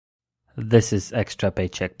This is Extra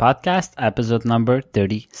Paycheck Podcast, episode number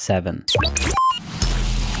 37.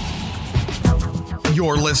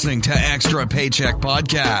 You're listening to Extra Paycheck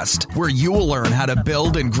Podcast, where you will learn how to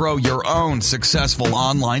build and grow your own successful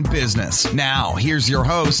online business. Now, here's your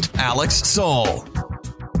host, Alex Soul.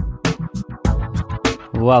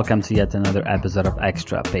 Welcome to yet another episode of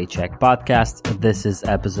Extra Paycheck Podcast. This is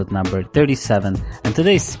episode number 37, and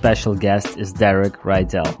today's special guest is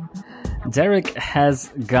Rydall. Derek has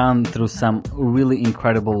gone through some really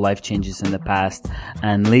incredible life changes in the past,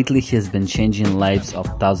 and lately he's been changing lives of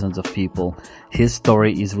thousands of people. His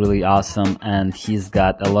story is really awesome, and he's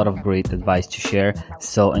got a lot of great advice to share,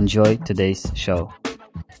 so enjoy today's show.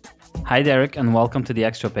 Hi Derek, and welcome to the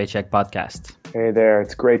Extra Paycheck Podcast. Hey there,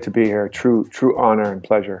 it's great to be here. True honor and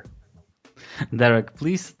pleasure. Derek,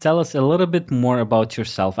 please tell us a little bit more about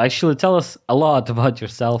yourself. Actually, tell us a lot about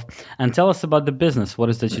yourself and tell us about the business. What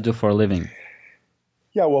is it that you do for a living?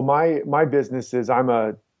 Yeah, well, my business is I'm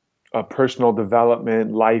a personal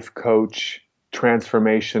development, life coach,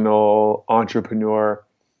 transformational entrepreneur,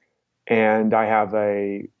 and I have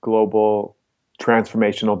a global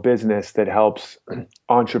transformational business that helps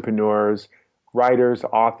entrepreneurs, writers,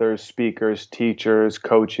 authors, speakers, teachers,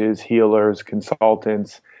 coaches, healers,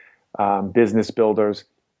 consultants, business builders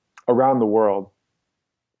around the world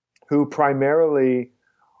who primarily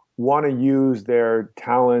want to use their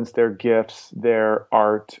talents, their gifts, their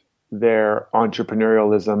art, their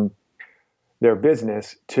entrepreneurialism, their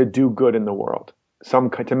business to do good in the world,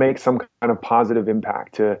 to make some kind of positive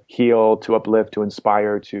impact, to heal, to uplift, to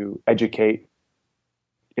inspire, to educate,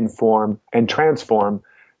 inform, and transform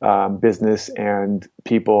business and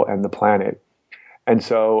people and the planet. And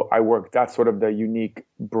so that's sort of the unique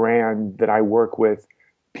brand that I work with,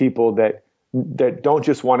 people that don't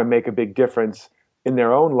just want to make a big difference in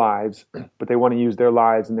their own lives, but they want to use their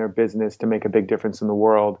lives and their business to make a big difference in the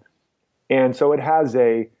world. And so it has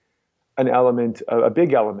a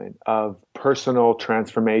big element of personal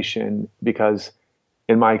transformation, because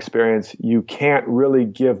in my experience, you can't really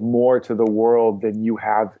give more to the world than you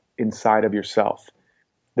have inside of yourself,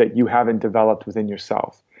 that you haven't developed within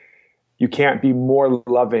yourself. You can't be more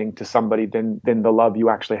loving to somebody than the love you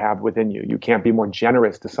actually have within you. You can't be more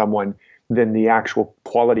generous to someone than the actual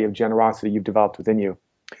quality of generosity you've developed within you.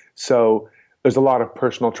 So there's a lot of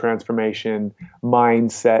personal transformation,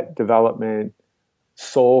 mindset development,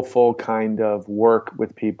 soulful kind of work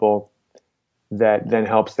with people that then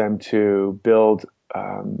helps them to build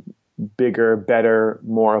bigger, better,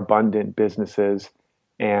 more abundant businesses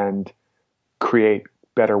and create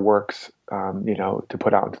better works, to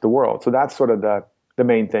put out into the world. So that's sort of the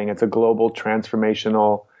main thing. It's a global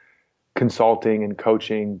transformational consulting and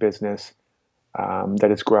coaching business that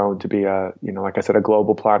has grown to be like I said, a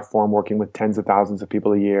global platform working with tens of thousands of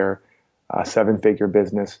people a year, a 7-figure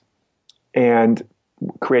business, and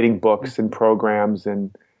creating books and programs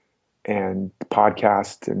and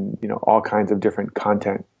podcasts and all kinds of different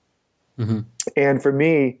content. Mm-hmm. And for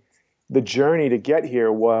me, the journey to get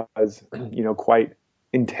here was quite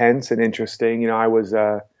intense and interesting. I was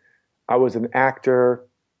an actor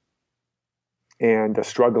and a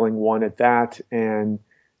struggling one at that, and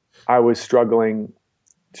I was struggling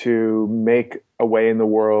to make a way in the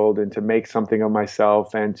world and to make something of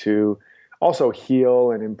myself and to also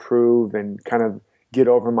heal and improve and kind of get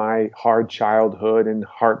over my hard childhood and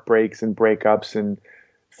heartbreaks and breakups and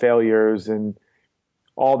failures and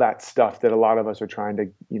all that stuff that a lot of us are trying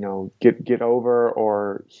to, get over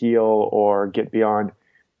or heal or get beyond.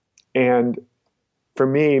 And for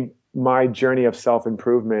me, my journey of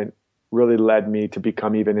self-improvement really led me to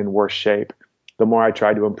become even in worse shape. The more I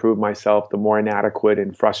tried to improve myself, the more inadequate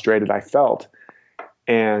and frustrated I felt.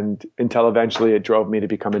 And until eventually it drove me to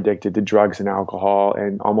become addicted to drugs and alcohol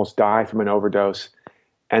and almost die from an overdose,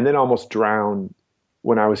 and then almost drown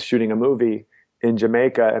when I was shooting a movie in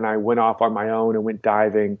Jamaica. And I went off on my own and went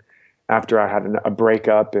diving after I had a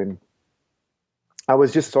breakup. And I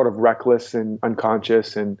was just sort of reckless and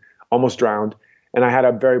unconscious and almost drowned. And I had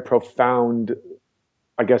a very profound,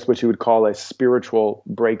 I guess what you would call a spiritual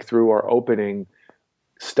breakthrough or opening,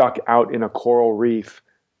 stuck out in a coral reef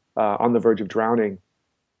on the verge of drowning,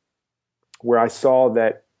 where I saw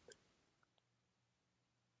that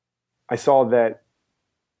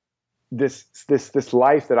this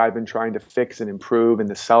life that I've been trying to fix and improve, and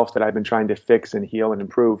the self that I've been trying to fix and heal and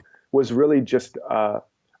improve, was really just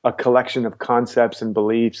a collection of concepts and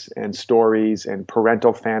beliefs and stories and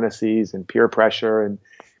parental fantasies and peer pressure. And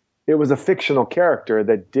it was a fictional character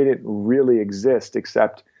that didn't really exist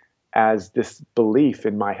except as this belief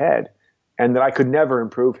in my head, and that I could never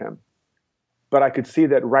improve him. But I could see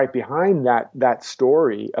that right behind that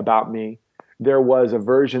story about me, there was a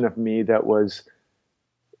version of me that was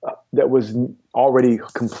already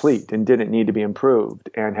complete and didn't need to be improved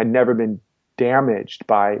and had never been damaged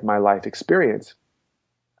by my life experience.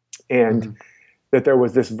 And that there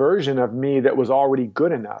was this version of me that was already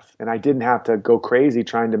good enough, and I didn't have to go crazy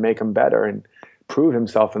trying to make him better and prove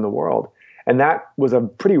himself in the world. And that was a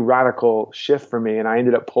pretty radical shift for me. And I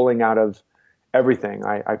ended up pulling out of everything.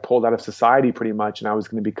 I pulled out of society pretty much, and I was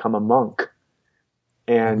going to become a monk.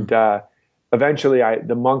 And eventually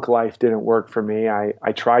the monk life didn't work for me.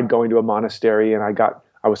 I tried going to a monastery, and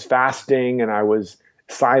I was fasting and I was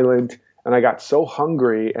silent, and I got so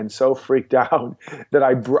hungry and so freaked out that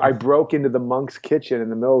I broke into the monk's kitchen in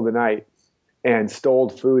the middle of the night and stole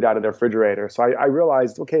food out of their refrigerator. So I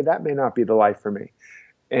realized, okay, that may not be the life for me.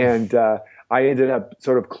 And I ended up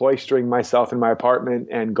sort of cloistering myself in my apartment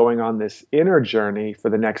and going on this inner journey for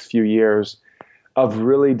the next few years of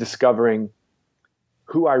really discovering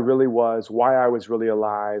who I really was, why I was really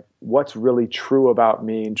alive, what's really true about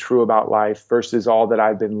me and true about life versus all that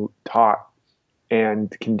I've been taught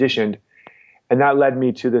and conditioned. And that led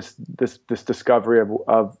me to this discovery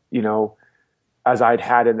of, you know, as I'd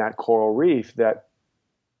had in that coral reef, that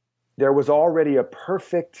there was already a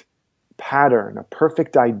perfect pattern, a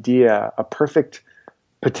perfect idea, a perfect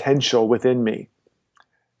potential within me,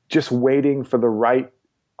 just waiting for the right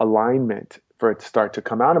alignment for it to start to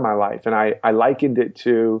come out of my life. And I likened it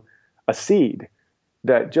to a seed,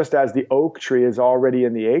 that just as the oak tree is already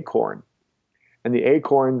in the acorn, and the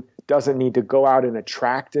acorn doesn't need to go out and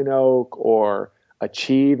attract an oak or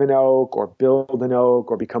achieve an oak or build an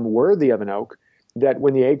oak or become worthy of an oak, that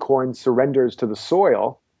when the acorn surrenders to the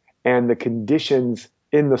soil and the conditions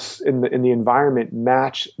in the environment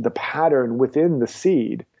match the pattern within the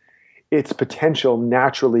seed, its potential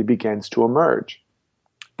naturally begins to emerge.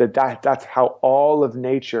 That's how all of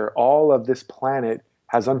nature, all of this planet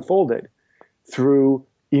has unfolded through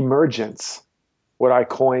emergence, what I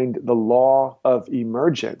coined the law of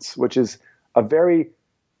emergence, which is a very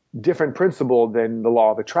different principle than the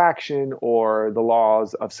law of attraction or the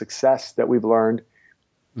laws of success that we've learned.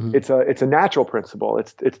 It's a natural principle.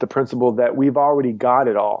 It's the principle that we've already got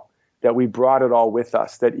it all, that we brought it all with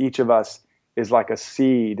us, that each of us is like a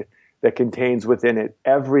seed that contains within it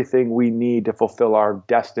everything we need to fulfill our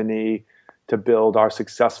destiny, to build our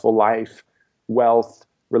successful life, wealth,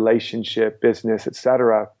 relationship, business,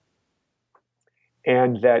 etc.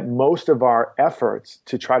 And that most of our efforts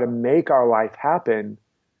to try to make our life happen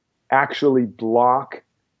actually block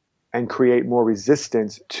and create more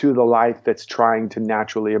resistance to the life that's trying to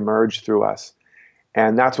naturally emerge through us.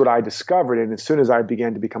 And that's what I discovered. And as soon as I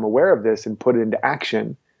began to become aware of this and put it into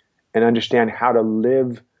action and understand how to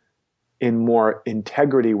live in more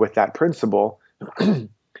integrity with that principle,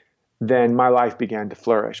 then my life began to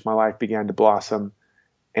flourish. My life began to blossom.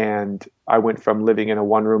 And I went from living in a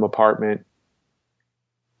one-room apartment,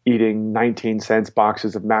 eating 19-cent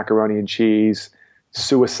boxes of macaroni and cheese,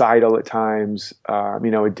 suicidal at times,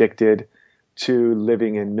 addicted, to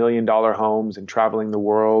living in $1 million homes and traveling the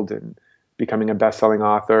world and becoming a best-selling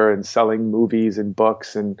author and selling movies and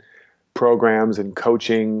books and programs and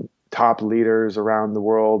coaching top leaders around the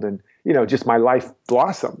world. And, just my life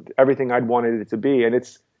blossomed, everything I'd wanted it to be. And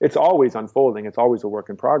it's always unfolding. It's always a work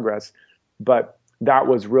in progress. But that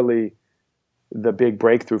was really the big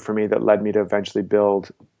breakthrough for me that led me to eventually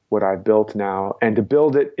build what I've built now, and to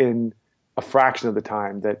build it in a fraction of the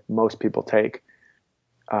time that most people take,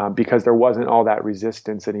 because there wasn't all that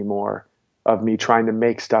resistance anymore of me trying to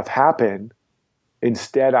make stuff happen.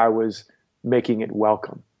 Instead, I was making it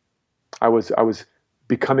welcome. I was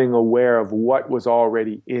becoming aware of what was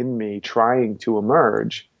already in me trying to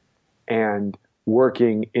emerge and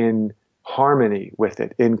working in harmony with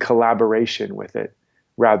it, in collaboration with it,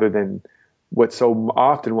 rather than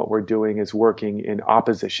what we're doing is working in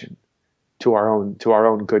opposition to our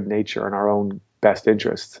own good nature and our own best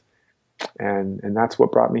interests. And that's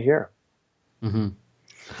what brought me here. Mm-hmm.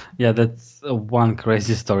 Yeah, that's one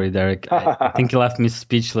crazy story, Derek. I think you left me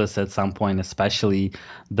speechless at some point, especially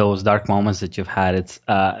those dark moments that you've had. It's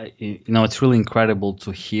it's really incredible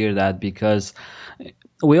to hear that, because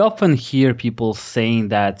we often hear people saying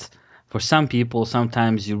that for some people,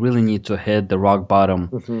 sometimes you really need to hit the rock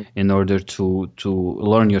bottom in order to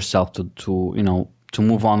learn yourself, to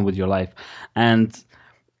move on with your life. And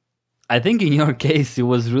I think in your case, it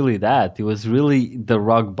was really that. It was really the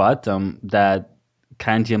rock bottom that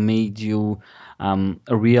kind of made you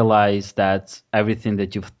realize that everything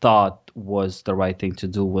that you've thought was the right thing to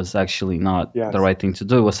do was actually not Yes. the right thing to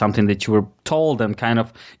do. It was something that you were told, and kind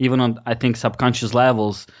of even on, I think, subconscious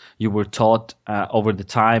levels, you were taught over the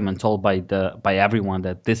time and told by everyone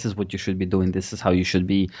that this is what you should be doing, this is how you should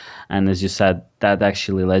be. And as you said, that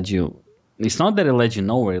actually led you. It's not that it led you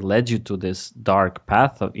nowhere; it led you to this dark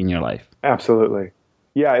path in your life. Absolutely.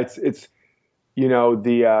 Yeah, it's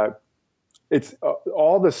it's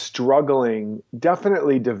all the struggling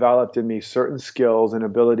definitely developed in me certain skills and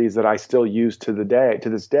abilities that I still use to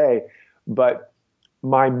this day, but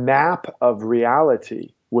my map of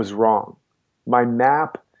reality was wrong. My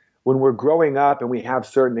map, when we're growing up and we have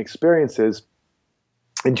certain experiences,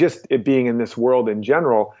 and just it being in this world in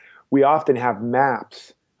general, we often have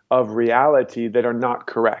maps of reality that are not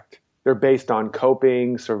correct. They're based on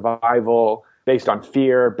coping, survival, based on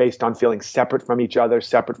fear, based on feeling separate from each other,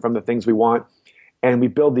 separate from the things we want. And we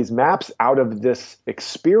build these maps out of this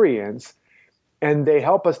experience, and they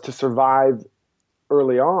help us to survive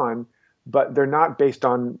early on, but they're not based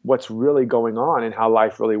on what's really going on and how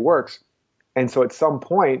life really works. And so at some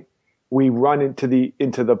point, we run into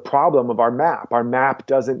the problem of our map. Our map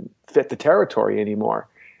doesn't fit the territory anymore.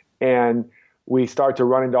 And we start to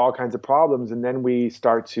run into all kinds of problems, and then we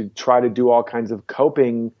start to try to do all kinds of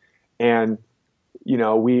coping, and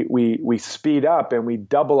we speed up and we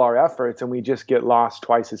double our efforts, and we just get lost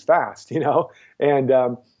twice as fast, and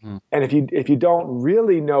if you don't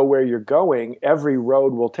really know where you're going, every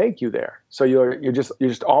road will take you there. So you're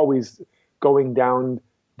just always going down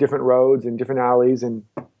different roads and different alleys,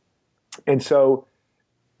 and so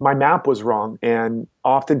my map was wrong. And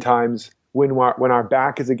oftentimes when our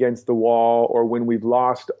back is against the wall, or when we've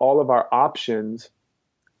lost all of our options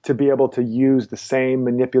to be able to use the same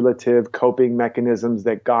manipulative coping mechanisms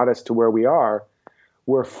that got us to where we are,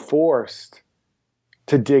 we're forced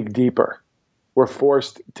to dig deeper. We're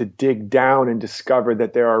forced to dig down and discover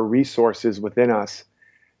that there are resources within us,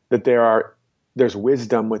 that there's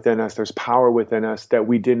wisdom within us, there's power within us that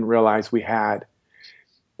we didn't realize we had.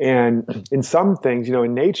 And in some things,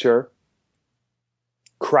 in nature,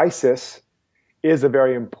 crisis is a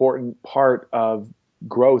very important part of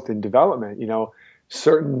growth and development.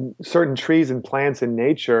 Certain trees and plants in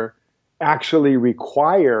nature actually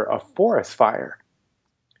require a forest fire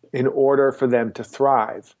in order for them to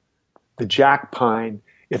thrive. The jack pine,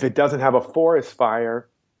 if it doesn't have a forest fire,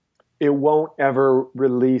 it won't ever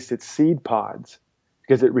release its seed pods,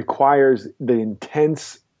 because it requires the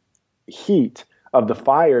intense heat of the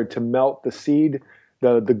fire to melt the seed,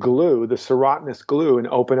 the glue, the serotinous glue, and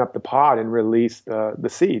open up the pod and release the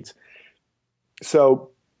seeds. So,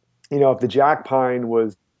 if the jack pine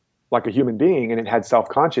was like a human being and it had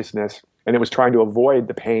self-consciousness and it was trying to avoid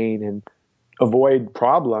the pain and avoid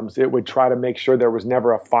problems, it would try to make sure there was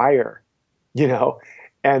never a fire,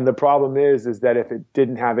 And the problem is that if it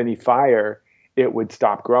didn't have any fire, it would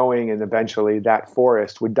stop growing, and eventually that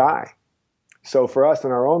forest would die. So for us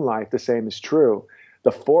in our own life, the same is true.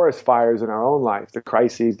 The forest fires in our own life, the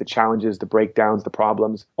crises, the challenges, the breakdowns, the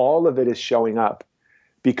problems, all of it is showing up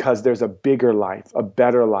because there's a bigger life, a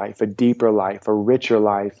better life, a deeper life, a richer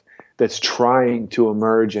life that's trying to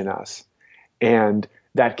emerge in us. And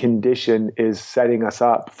that condition is setting us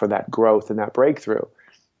up for that growth and that breakthrough.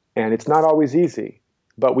 And it's not always easy,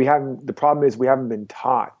 but the problem is we haven't been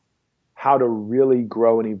taught how to really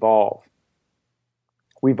grow and evolve.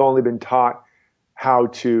 We've only been taught how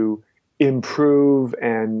to improve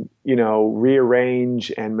and,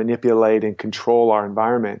 rearrange and manipulate and control our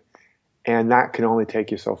environment. And that can only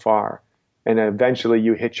take you so far. And eventually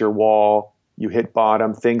you hit your wall, you hit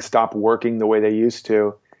bottom, things stop working the way they used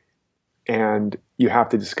to. And you have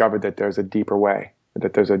to discover that there's a deeper way,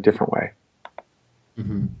 that there's a different way.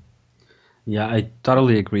 Mm-hmm. Yeah, I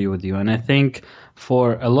totally agree with you. And I think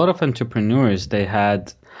for a lot of entrepreneurs, they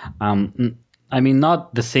had,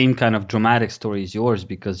 not the same kind of dramatic story as yours,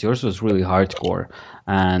 because yours was really hardcore.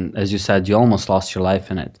 And as you said, you almost lost your life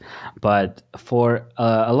in it. But for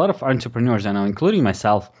a lot of entrepreneurs, I know, including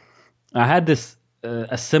myself, I had this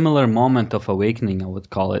a similar moment of awakening, I would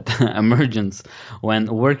call it, emergence, when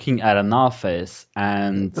working at an office.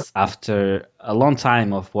 And after a long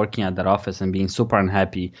time of working at that office and being super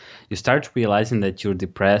unhappy, you start realizing that you're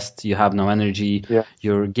depressed, you have no energy,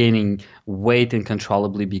 you're gaining weight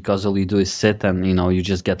uncontrollably because all you do is sit and, you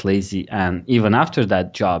just get lazy. And even after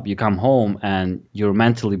that job, you come home and you're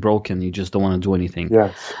mentally broken. You just don't want to do anything.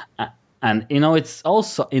 Yes. And, it's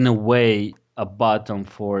also in a way a bottom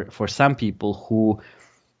for some people who,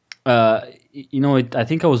 I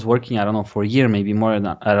think I was working, I don't know, for a year, maybe more at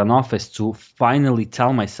an office to finally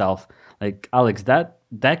tell myself, like, Alex,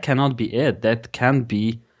 that cannot be it. That can't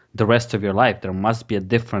be the rest of your life. There must be a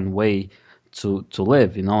different way to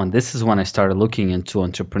live, and this is when I started looking into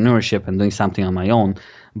entrepreneurship and doing something on my own.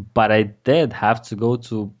 But I did have to go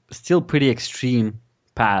to still pretty extreme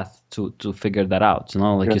path to figure that out,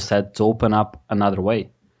 like you Yes. said, to open up another way.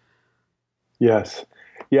 Yes.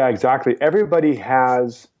 Yeah, exactly. Everybody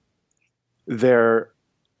has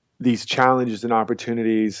these challenges and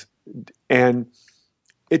opportunities, and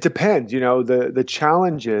it depends. The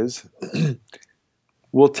challenges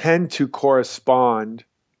will tend to correspond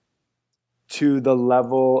to the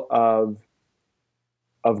level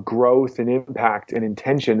of growth and impact and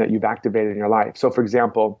intention that you've activated in your life. So, for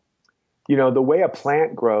example, the way a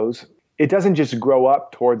plant grows, it doesn't just grow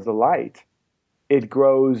up towards the light. It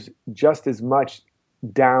grows just as much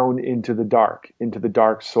down into the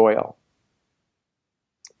dark soil.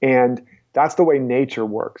 And that's the way nature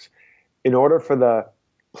works. In order for the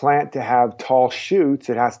plant to have tall shoots,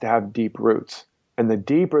 it has to have deep roots. And the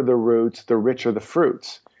deeper the roots, the richer the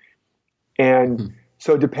fruits. And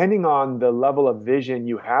so depending on the level of vision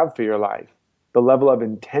you have for your life, the level of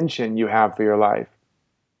intention you have for your life,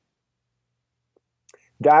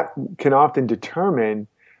 that can often determine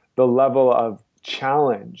the level of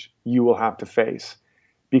challenge you will have to face.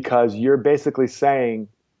 Because you're basically saying,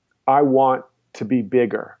 I want to be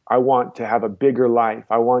bigger. I want to have a bigger life.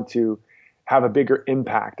 I want to have a bigger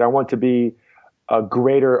impact. I want to be a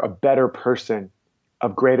better person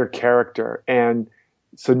of greater character. And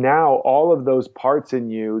so now all of those parts in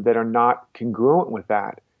you that are not congruent with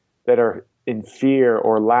that are in fear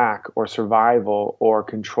or lack or survival or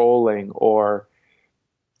controlling or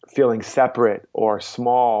feeling separate or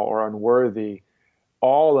small or unworthy,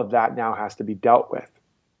 all of that now has to be dealt with.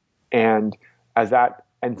 And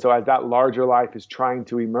so as that larger life is trying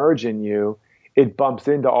to emerge in you, it bumps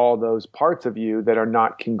into all those parts of you that are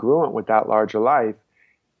not congruent with that larger life,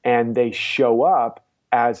 and they show up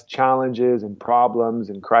as challenges and problems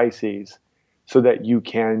and crises so that you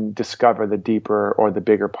can discover the deeper or the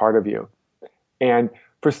bigger part of you. And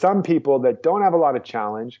for some people that don't have a lot of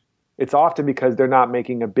challenge, it's often because they're not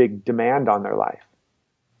making a big demand on their life.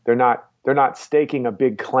 They're not staking a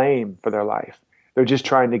big claim for their life. They're just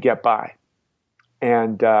trying to get by.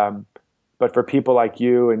 And but for people like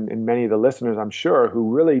you and many of the listeners, I'm sure,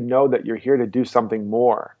 who really know that you're here to do something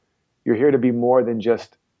more, you're here to be more than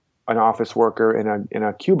just an office worker in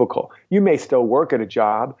a cubicle. You may still work at a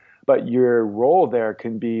job, but your role there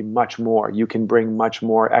can be much more. You can bring much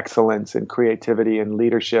more excellence and creativity and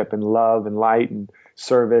leadership and love and light and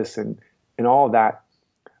service and all of that.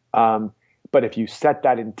 But if you set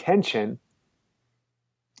that intention,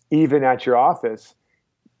 even at your office,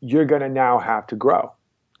 you're going to now have to grow.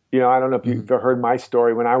 I don't know if you've heard my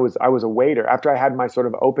story. When I was a waiter, after I had my sort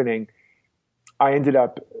of opening, I ended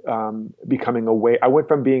up becoming a waiter. I went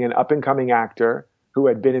from being an up and coming actor who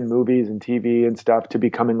had been in movies and TV and stuff to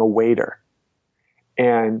becoming a waiter.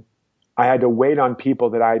 And I had to wait on people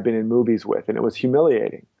that I had been in movies with, and it was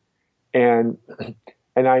humiliating. And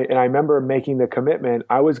I remember making the commitment.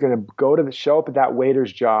 I was going to show up at that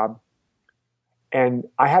waiter's job, and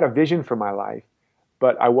I had a vision for my life,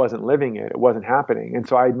 but I wasn't living it. It wasn't happening. And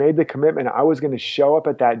so I made the commitment. I was going to show up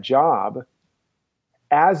at that job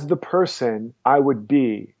as the person I would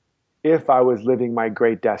be if I was living my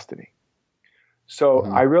great destiny. So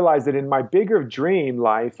I realized that in my bigger dream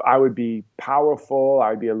life, I would be powerful. I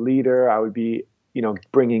would be a leader. I would be,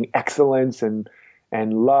 bringing excellence and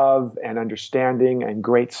love and understanding and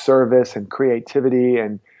great service and creativity.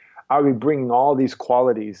 And I would be bringing all these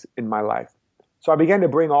qualities in my life. So I began to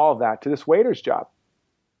bring all of that to this waiter's job.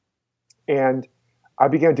 And I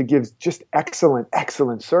began to give just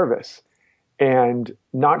excellent service and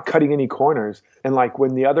not cutting any corners. And like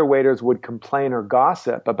when the other waiters would complain or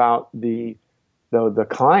gossip about the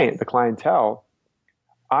clientele,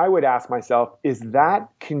 I would ask myself, is that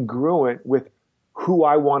congruent with who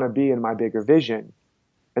I want to be in my bigger vision?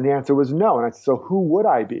 And the answer was no. And I said, so who would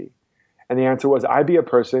I be? And the answer was, I'd be a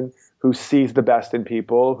person who sees the best in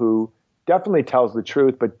people, who definitely tells the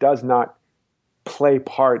truth, but does not play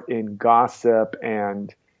part in gossip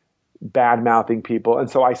and bad-mouthing people. And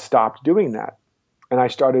so I stopped doing that. And I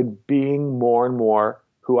started being more and more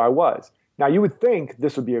who I was. Now, you would think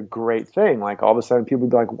this would be a great thing. Like all of a sudden people would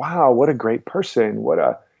be like, wow, what a great person. What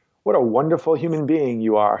a wonderful human being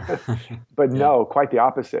you are. But no, quite the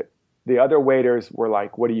opposite. The other waiters were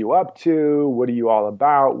like, what are you up to? What are you all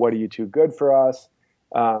about? What are you too good for us?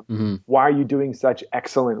 Why are you doing such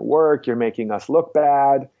excellent work? You're making us look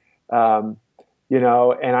bad. And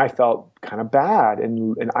I felt kind of bad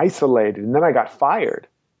and isolated. And then I got fired.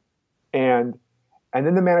 And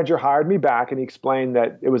then the manager hired me back, and he explained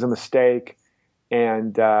that it was a mistake.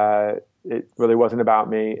 And it really wasn't about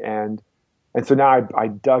me. And so now I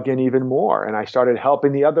dug in even more, and I started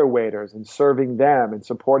helping the other waiters and serving them and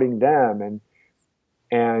supporting them,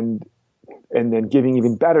 and then giving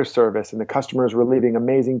even better service. And the customers were leaving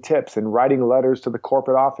amazing tips and writing letters to the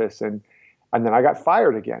corporate office. And then I got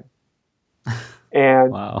fired again.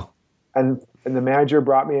 And Wow. and the manager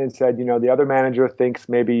brought me in and said, the other manager thinks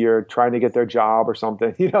maybe you're trying to get their job or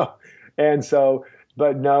something, And so,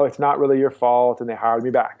 but no, it's not really your fault. And they hired me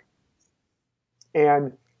back.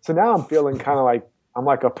 And so now I'm feeling kind of like I'm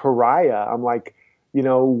like a pariah. I'm like,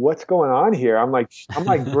 what's going on here? I'm like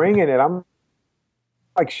bringing it. I'm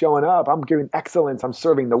like showing up. I'm giving excellence. I'm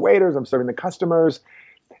serving the waiters. I'm serving the customers.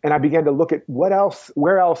 And I began to look at where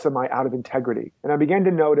else am I out of integrity? And I began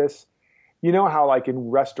to notice, how like in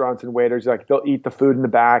restaurants and waiters, like they'll eat the food in the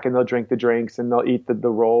back and they'll drink the drinks and they'll eat the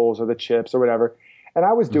rolls or the chips or whatever. And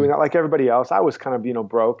I was doing that like everybody else. I was kind of,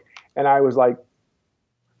 broke. And I was like,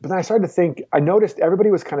 but then I started to think, I noticed everybody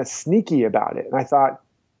was kind of sneaky about it. And I thought,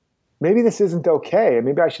 maybe this isn't okay. And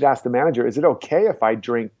maybe I should ask the manager, is it okay if I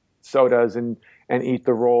drink sodas and eat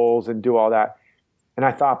the rolls and do all that? And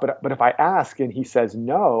I thought, but if I ask and he says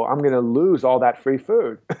no, I'm going to lose all that free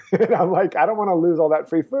food. And I'm like, I don't want to lose all that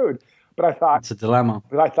free food. But I thought, it's a dilemma.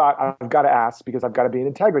 But I thought, I've got to ask because I've got to be in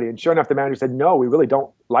integrity. And sure enough, the manager said, no, we really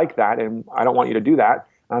don't like that. And I don't want you to do that.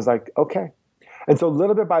 And I was like, okay. And so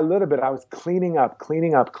little bit by little bit, I was cleaning up,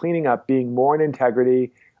 being more in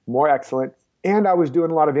integrity, more excellent. And I was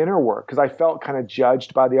doing a lot of inner work because I felt kind of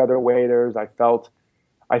judged by the other waiters. I felt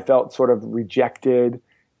sort of rejected,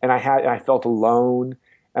 and I felt alone.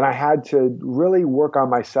 And I had to really work on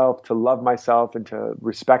myself to love myself and to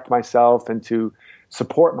respect myself and to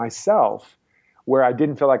support myself where I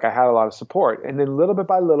didn't feel like I had a lot of support. And then little bit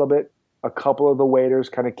by little bit, a couple of the waiters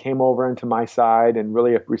kind of came over into my side and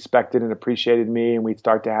really respected and appreciated me. And we'd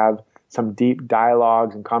start to have some deep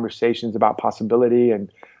dialogues and conversations about possibility. And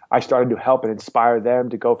I started to help and inspire them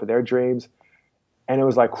to go for their dreams. And it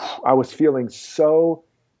was like, I was feeling so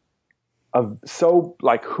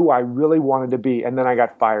like who I really wanted to be. And then I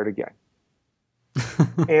got fired again.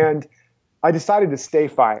 And I decided to stay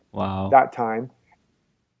fired that time.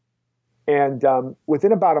 And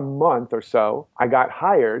within about a month or so, I got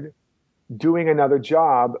hired doing another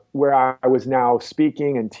job where I was now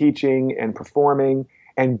speaking and teaching and performing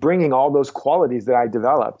and bringing all those qualities that I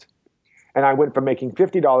developed. And I went from making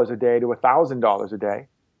 $50 a day to $1,000 a day.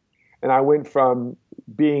 And I went from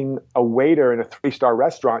being a waiter in a 3-star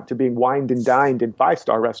restaurant to being wined and dined in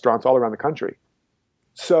 5-star restaurants all around the country.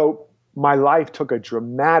 So my life took a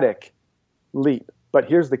dramatic leap. But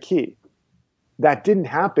here's the key. That didn't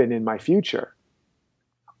happen in my future.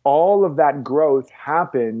 All of that growth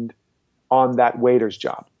happened on that waiter's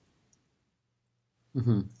job.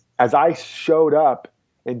 Mm-hmm. As I showed up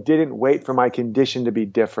and didn't wait for my condition to be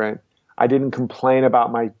different, I didn't complain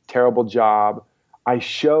about my terrible job. I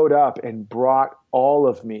showed up and brought all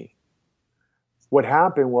of me. What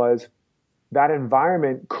happened was that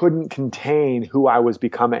environment couldn't contain who I was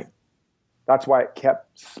becoming. That's why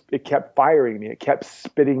it kept firing me. It kept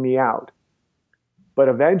spitting me out. But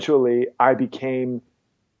eventually I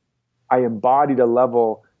embodied a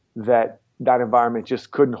level that environment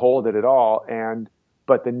just couldn't hold it at all.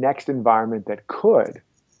 But the next environment that could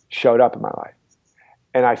showed up in my life.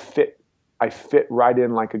 And I fit right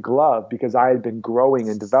in like a glove because I had been growing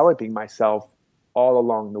and developing myself all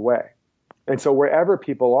along the way. And so wherever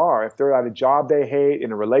people are, if they're at a job they hate,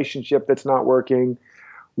 in a relationship that's not working,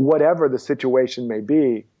 whatever the situation may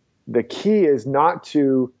be, the key is not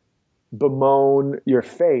to bemoan your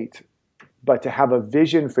fate, but to have a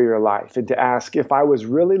vision for your life and to ask, if I was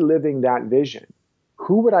really living that vision,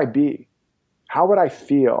 who would I be? How would I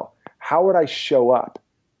feel? How would I show up?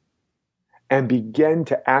 And begin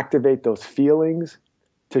to activate those feelings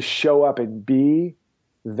to show up and be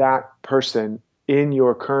that person in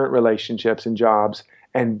your current relationships and jobs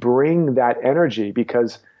and bring that energy.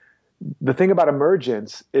 Because the thing about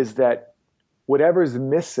emergence is that whatever's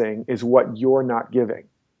missing is what you're not giving.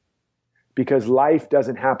 Because life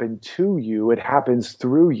doesn't happen to you, it happens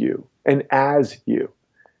through you and as you.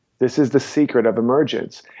 This is the secret of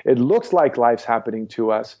emergence. It looks like life's happening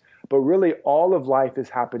to us, but really all of life is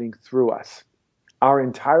happening through us. Our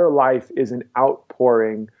entire life is an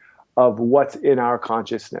outpouring of what's in our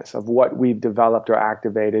consciousness, of what we've developed or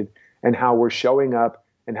activated, and how we're showing up,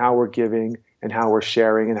 and how we're giving, and how we're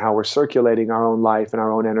sharing, and how we're circulating our own life and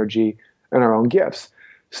our own energy and our own gifts.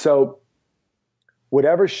 So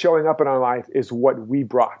whatever's showing up in our life is what we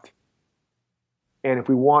brought. And if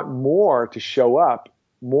we want more to show up,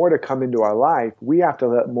 more to come into our life, we have to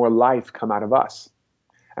let more life come out of us.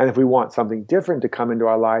 And if we want something different to come into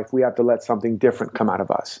our life, we have to let something different come out of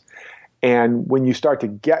us. And when you start to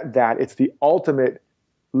get that, it's the ultimate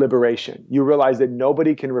liberation. You realize that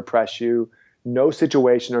nobody can repress you, no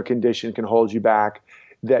situation or condition can hold you back,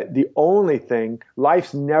 that the only thing,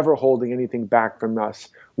 life's never holding anything back from us.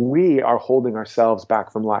 We are holding ourselves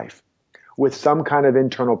back from life with some kind of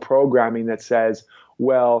internal programming that says,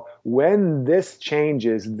 well, when this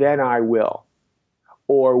changes, then I will.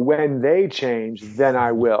 Or when they change, then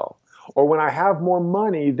I will. Or when I have more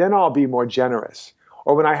money, then I'll be more generous.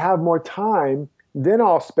 Or when I have more time, then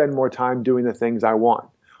I'll spend more time doing the things I want.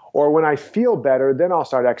 Or when I feel better, then I'll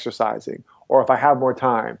start exercising. Or if I have more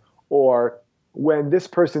time. Or when this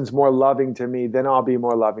person's more loving to me, then I'll be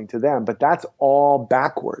more loving to them. But that's all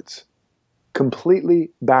backwards, completely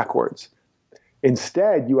backwards.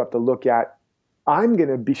 Instead, you have to look at, I'm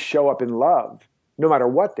going to show up in love no matter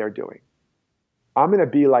what they're doing. I'm going to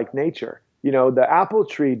be like nature. The apple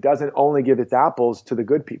tree doesn't only give its apples to the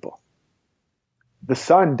good people. The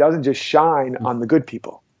sun doesn't just shine on the good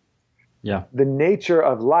people. Yeah. The nature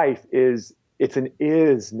of life it's an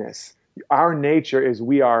isness. Our nature is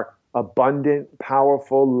we are abundant,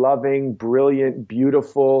 powerful, loving, brilliant,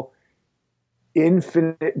 beautiful,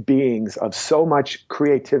 infinite beings of so much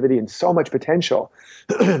creativity and so much potential.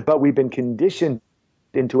 But we've been conditioned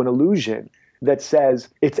into an illusion that says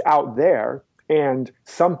it's out there and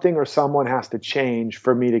something or someone has to change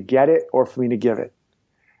for me to get it or for me to give it.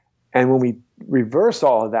 And when we reverse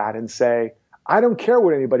all of that and say, I don't care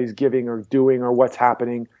what anybody's giving or doing or what's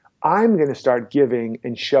happening, I'm going to start giving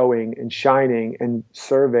and showing and shining and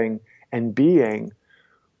serving and being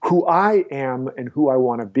who I am and who I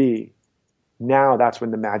want to be. Now that's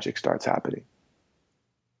when the magic starts happening.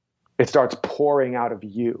 It starts pouring out of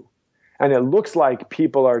you. And it looks like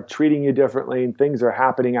people are treating you differently and things are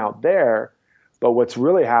happening out there. But what's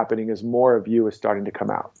really happening is more of you is starting to come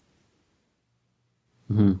out.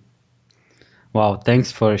 Mm-hmm. Wow,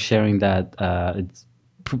 thanks for sharing that. It's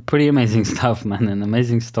pretty amazing stuff, man. An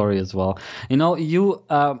amazing story as well. You're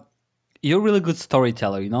a really good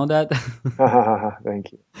storyteller. You know that?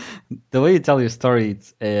 Thank you. The way you tell your story,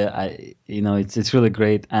 it's really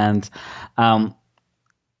great. And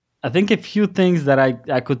I think a few things that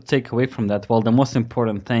I could take away from that. Well, the most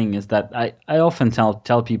important thing is that I often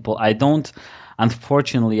tell people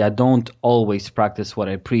unfortunately, I don't always practice what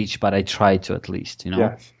I preach, but I try to at least,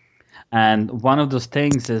 Yes. And one of those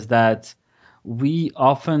things is that we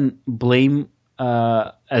often blame,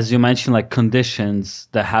 as you mentioned, like conditions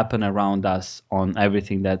that happen around us on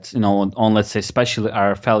everything that's, on let's say, especially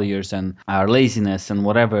our failures and our laziness and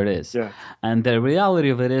whatever it is. Yeah. And the reality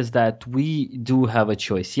of it is that we do have a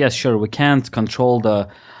choice. Yes, sure, we can't control the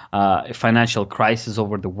financial crisis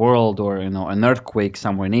over the world or, an earthquake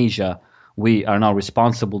somewhere in Asia. We are not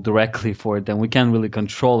responsible directly for it, and we can't really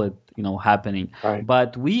control it, happening. Right.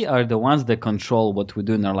 But we are the ones that control what we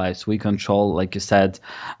do in our lives. We control, like you said,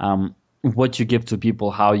 what you give to people,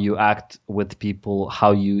 how you act with people,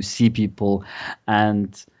 how you see people.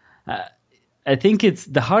 And I think it's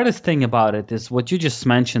the hardest thing about it is what you just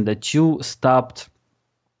mentioned, that you stopped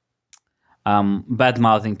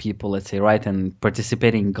bad-mouthing people, let's say, right, and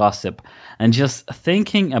participating in gossip, and just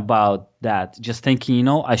thinking about that, just thinking,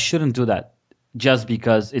 I shouldn't do that just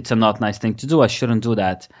because it's a not nice thing to do. I shouldn't do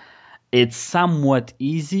that. It's somewhat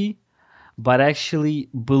easy, but actually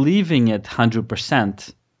believing it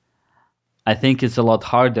 100%, I think it's a lot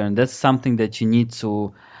harder, and that's something that you need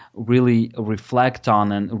to really reflect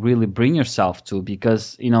on and really bring yourself to,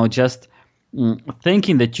 because, just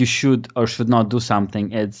thinking that you should or should not do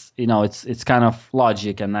something, it's kind of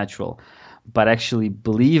logic and natural, but actually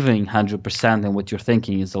believing 100% in what you're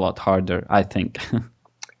thinking is a lot harder, I think.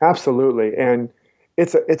 Absolutely. And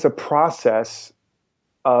it's a process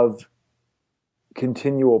of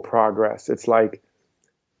continual progress. It's like,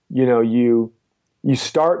 you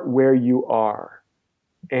start where you are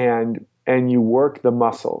and you work the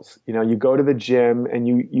muscles. You go to the gym and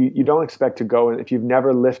you don't expect to go, and if you've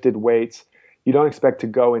never lifted weights, you don't expect to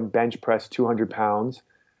go and bench press 200 pounds.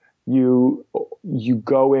 You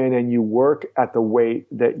go in and you work at the weight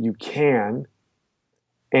that you can,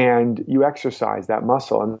 and you exercise that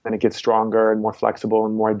muscle, and then it gets stronger and more flexible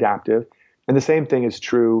and more adaptive. And the same thing is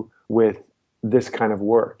true with this kind of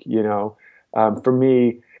work. For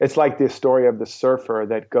me, it's like this story of the surfer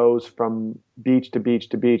that goes from beach to beach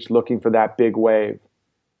to beach looking for that big wave,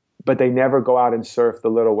 but they never go out and surf the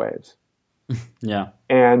little waves. Yeah.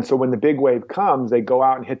 And so when the big wave comes, they go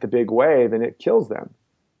out and hit the big wave and it kills them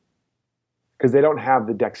because they don't have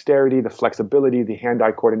the dexterity, the flexibility, the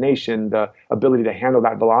hand-eye coordination, the ability to handle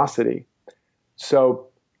that velocity. So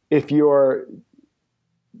if you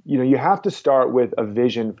have to start with a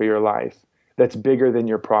vision for your life that's bigger than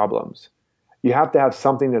your problems. You have to have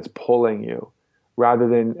something that's pulling you rather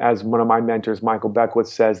than, as one of my mentors, Michael Beckwith,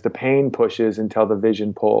 says, the pain pushes until the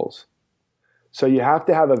vision pulls. So you have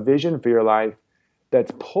to have a vision for your life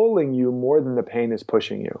that's pulling you more than the pain is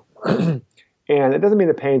pushing you. And it doesn't mean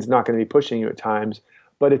the pain's not going to be pushing you at times,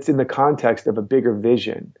 but it's in the context of a bigger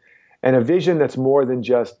vision, and a vision that's more than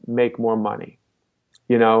just make more money.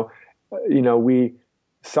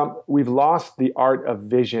 We've lost the art of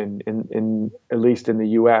vision in at least in the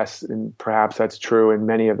US, and perhaps that's true in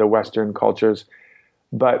many of the Western cultures.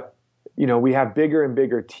 But, we have bigger and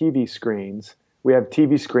bigger TV screens. We have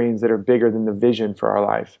TV screens that are bigger than the vision for our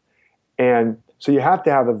life. And so you have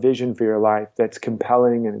to have a vision for your life that's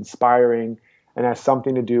compelling and inspiring and has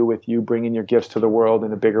something to do with you bringing your gifts to the world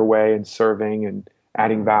in a bigger way and serving and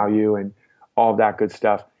adding value and all of that good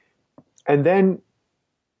stuff. And then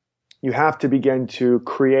you have to begin to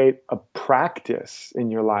create a practice in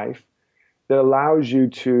your life that allows you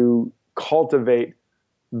to cultivate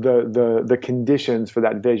the conditions for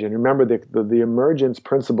that vision. Remember, the emergence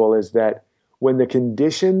principle is that when the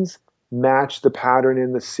conditions match the pattern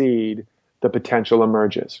in the seed, the potential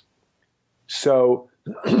emerges. So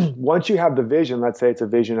once you have the vision, let's say it's a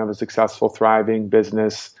vision of a successful, thriving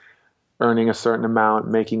business, earning a certain amount,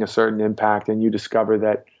 making a certain impact, and you discover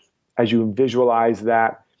that as you visualize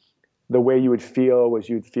that, the way you would feel was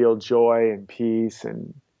you'd feel joy and peace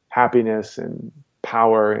and happiness and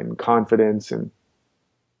power and confidence, and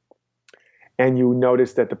you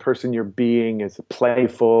notice that the person you're being is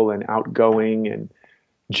playful and outgoing and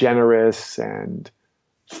generous and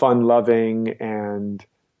fun-loving and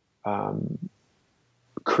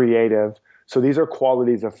creative. So these are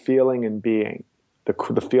qualities of feeling and being.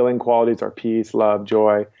 The feeling qualities are peace, love,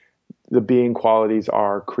 joy. The being qualities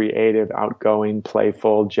are creative, outgoing,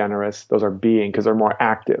 playful, generous. Those are being because they're more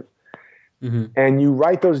active. Mm-hmm. And you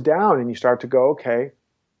write those down and you start to go, okay,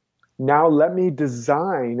 now let me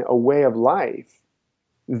design a way of life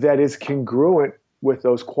that is congruent with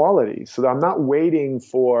those qualities. So that I'm not waiting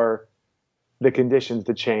for the conditions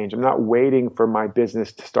to change. I'm not waiting for my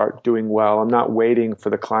business to start doing well. I'm not waiting for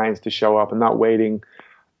the clients to show up. I'm not waiting.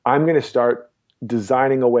 I'm going to start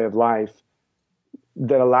designing a way of life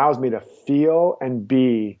that allows me to feel and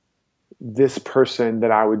be this person that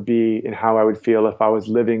I would be and how I would feel if I was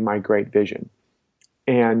living my great vision.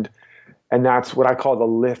 And that's what I call the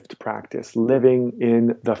lift practice, living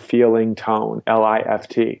in the feeling tone,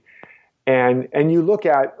 L-I-F-T. And you look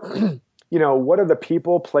at, what are the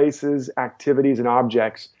people, places, activities, and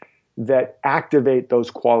objects that activate those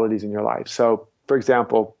qualities in your life? So, for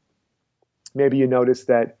example, maybe you notice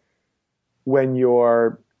that when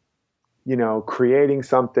you're, creating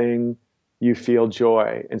something, you feel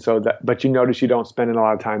joy. And so but you notice you don't spend a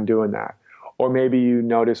lot of time doing that. Or maybe you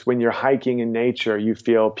notice when you're hiking in nature, you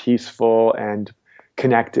feel peaceful and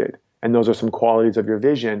connected. And those are some qualities of your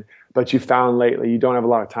vision, but you found lately you don't have a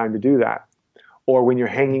lot of time to do that. Or when you're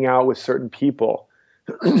hanging out with certain people,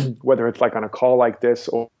 whether it's like on a call like this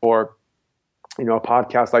or a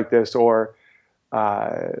podcast like this or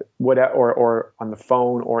or on the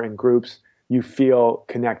phone or in groups, you feel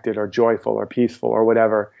connected or joyful or peaceful or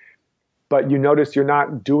whatever. But you notice you're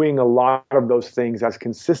not doing a lot of those things as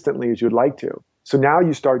consistently as you'd like to. So now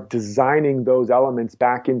you start designing those elements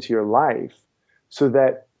back into your life so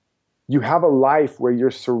that you have a life where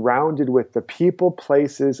you're surrounded with the people,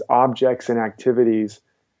 places, objects, and activities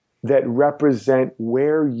that represent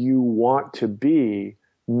where you want to be,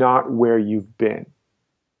 not where you've been.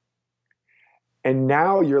 And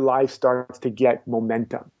now your life starts to get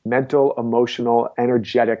momentum, mental, emotional,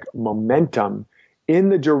 energetic momentum in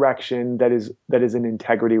the direction that is in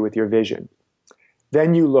integrity with your vision.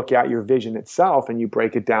 Then you look at your vision itself and you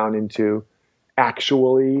break it down into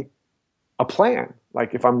actually a plan.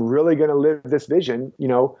 Like, if I'm really going to live this vision,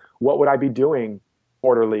 what would I be doing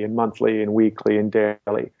quarterly and monthly and weekly and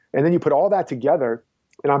daily? And then you put all that together,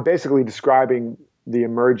 and I'm basically describing the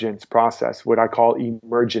emergence process, what I call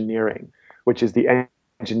emergineering, which is the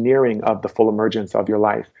engineering of the full emergence of your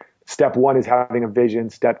life. Step 1 is having a vision.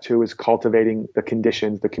 Step 2 is cultivating the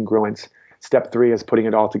conditions, the congruence. Step 3 is putting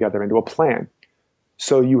it all together into a plan.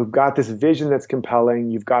 So you've got this vision that's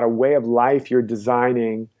compelling. You've got a way of life you're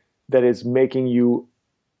designing that is making you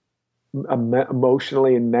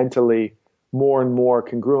emotionally and mentally more and more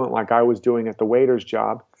congruent, like I was doing at the waiter's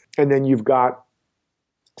job. And then you've got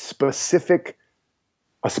a specific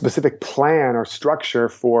plan or structure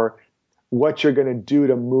for what you're going to do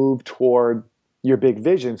to move toward your big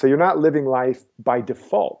vision. So you're not living life by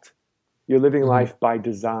default. You're living life by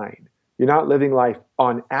design. You're not living life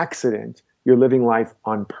on accident. You're living life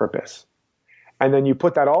on purpose. And then you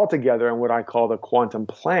put that all together in what I call the quantum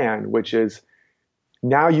plan, which is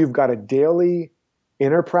Now you've got a daily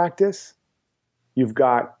inner practice, you've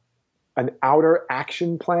got an outer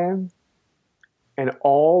action plan, and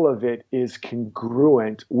all of it is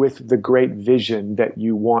congruent with the great vision that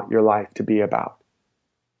you want your life to be about.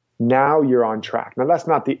 Now you're on track. Now that's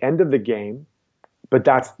not the end of the game, but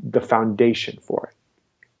that's the foundation for it.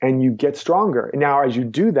 And you get stronger. And now as you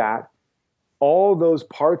do that, all those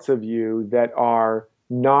parts of you that are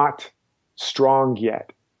not strong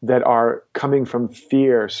yet, that are coming from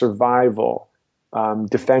fear, survival,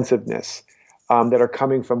 defensiveness, that are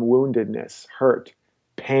coming from woundedness, hurt,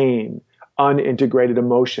 pain, unintegrated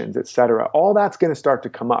emotions, etc. All that's going to start to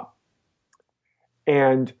come up.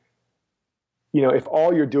 And if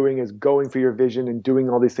all you're doing is going for your vision and doing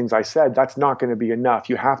all these things I said, that's not going to be enough.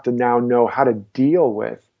 You have to now know how to deal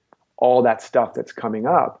with all that stuff that's coming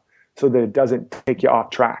up so that it doesn't take you off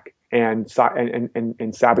track and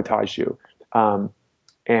sabotage you.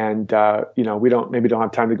 We don't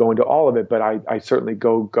have time to go into all of it, but I certainly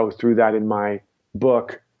go through that in my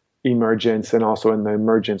book, Emergence, and also in the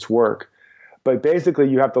Emergence work. But basically,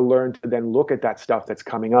 you have to learn to then look at that stuff that's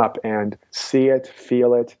coming up and see it,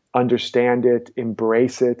 feel it, understand it,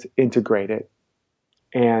 embrace it, integrate it.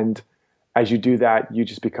 And as you do that, you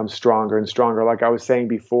just become stronger and stronger. Like I was saying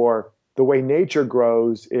before, the way nature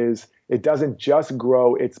grows is it doesn't just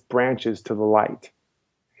grow its branches to the light.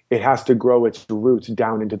 It has to grow its roots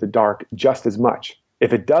down into the dark just as much.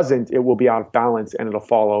 If it doesn't, it will be out of balance and it'll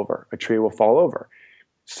fall over. A tree will fall over.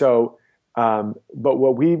 So, but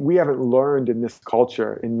what we haven't learned in this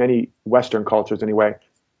culture, in many Western cultures anyway,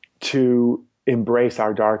 to embrace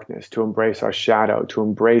our darkness, to embrace our shadow, to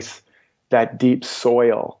embrace that deep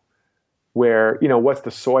soil where, what's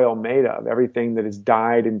the soil made of? Everything that is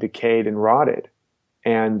died and decayed and rotted.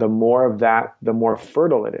 And the more of that, the more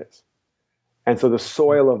fertile it is. And so the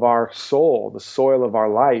soil of our soul, the soil of our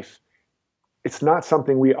life, it's not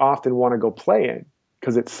something we often want to go play in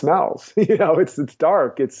because it smells. It's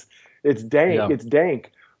dark, it's dank, Yeah. It's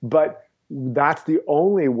dank. But that's the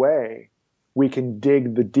only way we can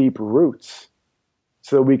dig the deep roots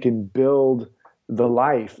so we can build the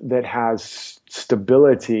life that has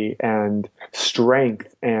stability and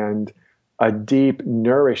strength and a deep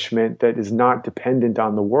nourishment that is not dependent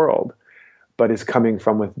on the world, but is coming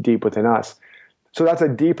from deep within us. So that's a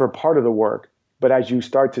deeper part of the work. But as you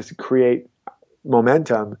start to create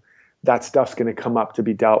momentum, that stuff's going to come up to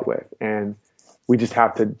be dealt with. And we just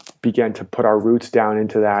have to begin to put our roots down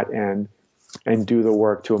into that and do the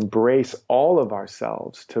work to embrace all of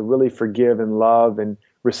ourselves, to really forgive and love and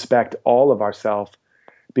respect all of ourselves,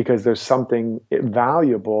 because there's something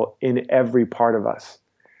valuable in every part of us.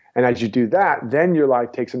 And as you do that, then your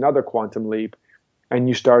life takes another quantum leap and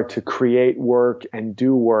you start to create work and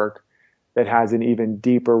do work that has an even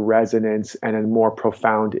deeper resonance and a more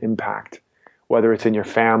profound impact, whether it's in your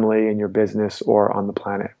family, in your business, or on the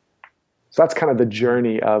planet. So that's kind of the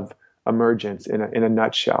journey of emergence in a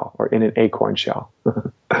nutshell, or in an acorn shell.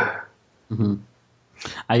 Mm-hmm.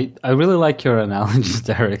 I really like your analogies,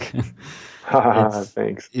 Derek.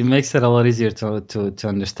 Thanks. It makes it a lot easier to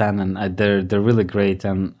understand, and they're really great.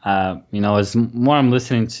 And as more I'm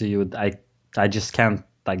listening to you, I just can't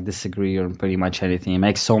disagree on pretty much anything. It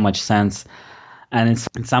makes so much sense, and it's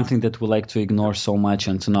something that we like to ignore so much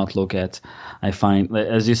and to not look at. I find,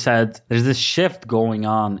 as you said, there's this shift going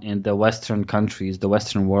on in the Western countries, the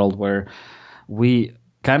Western world, where we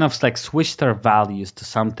kind of switched our values to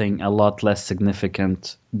something a lot less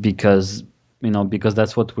significant because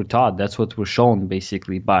that's what we're taught. That's what we're shown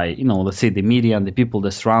basically by, let's say the media and the people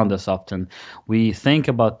that surround us. Often we think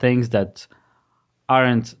about things that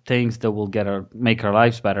aren't things that will make our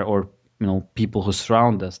lives better, or, people who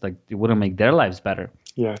surround us, it wouldn't make their lives better.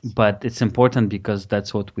 Yes. But it's important because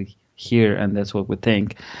that's what we hear and that's what we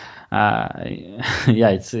think.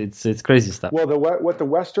 It's crazy stuff. Well, what the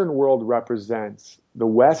Western world represents, the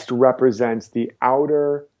West represents the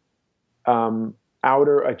outer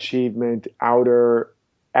achievement, outer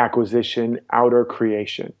acquisition, outer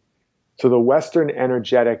creation. So the Western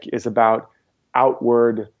energetic is about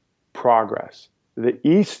outward progress. The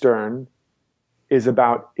Eastern is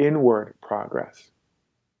about inward progress.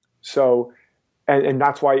 So, and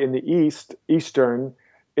that's why in the Eastern,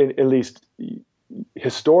 at least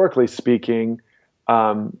historically speaking,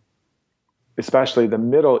 especially the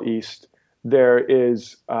Middle East, there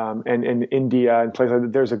is, and in India and places like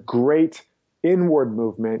that, there's a great inward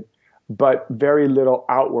movement, but very little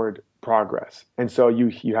outward progress. And so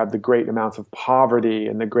you have the great amounts of poverty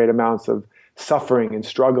and the great amounts of suffering and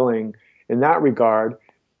struggling in that regard.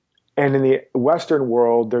 And in the Western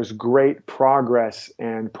world, there's great progress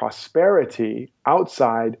and prosperity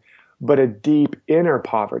outside, but a deep inner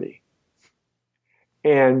poverty.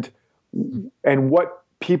 And what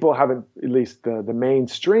people haven't, at least the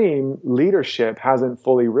mainstream leadership hasn't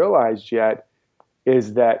fully realized yet,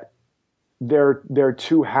 is that they're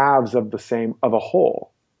two halves of a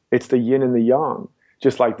whole. It's the yin and the yang,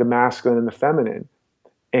 just like the masculine and the feminine.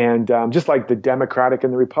 And just like the Democratic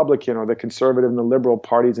and the Republican, or the conservative and the liberal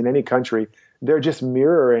parties in any country, they're just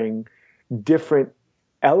mirroring different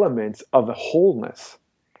elements of the wholeness.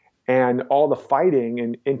 And all the fighting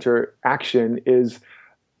and interaction is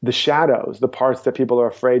the shadows, the parts that people are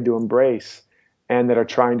afraid to embrace and that are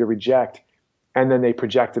trying to reject. And then they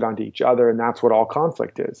project it onto each other. And that's what all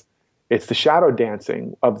conflict is. It's the shadow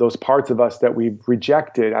dancing of those parts of us that we've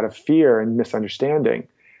rejected out of fear and misunderstanding.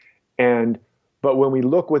 But when we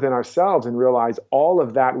look within ourselves and realize all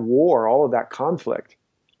of that war, all of that conflict,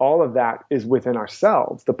 all of that is within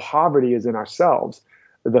ourselves. The poverty is in ourselves.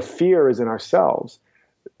 The fear is in ourselves.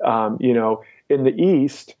 In the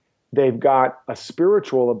East, they've got a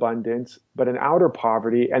spiritual abundance, but an outer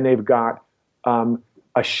poverty, and they've got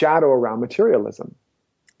a shadow around materialism.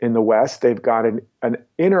 In the West, they've got an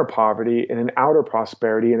inner poverty and an outer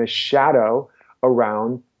prosperity and a shadow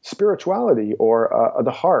around spirituality, or the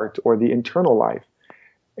heart, or the internal life.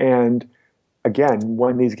 And again,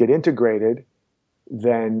 when these get integrated,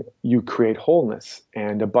 then you create wholeness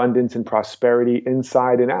and abundance and prosperity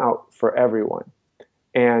inside and out for everyone.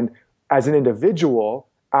 And as an individual,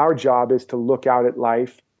 our job is to look out at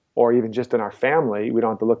life, or even just in our family, we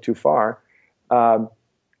don't have to look too far, and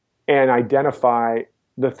identify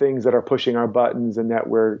the things that are pushing our buttons and that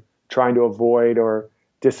we're trying to avoid or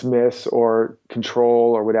dismiss or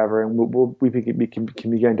control or whatever. And we can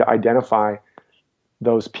begin to identify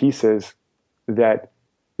those pieces that,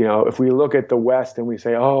 if we look at the West and we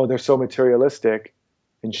say, oh, they're so materialistic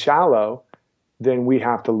and shallow, then we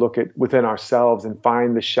have to look at within ourselves and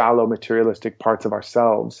find the shallow materialistic parts of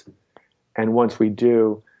ourselves. And once we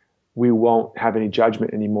do, we won't have any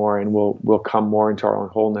judgment anymore, and we'll come more into our own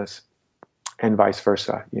wholeness, and vice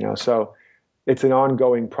versa. So it's an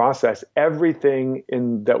ongoing process. Everything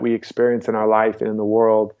that we experience in our life and in the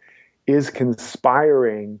world is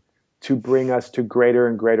conspiring to bring us to greater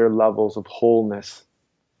and greater levels of wholeness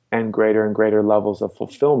and greater levels of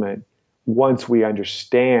fulfillment, once we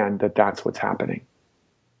understand that that's what's happening.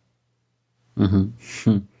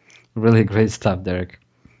 Mm-hmm. Really great stuff, Derek.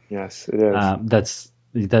 Yes, it is.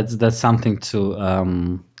 That's something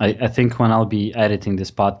to, I think when I'll be editing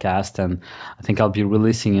this podcast, and I think I'll be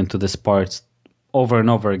releasing into this parts over and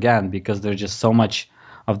over again, because there's just so much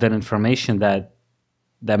of that information that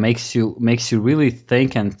makes you really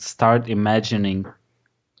think and start imagining.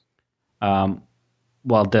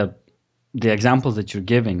 The examples that you're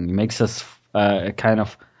giving makes us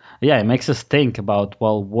it makes us think about,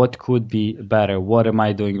 what could be better? What am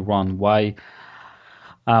I doing wrong? Why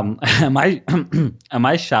am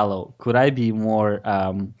I shallow? Could I be more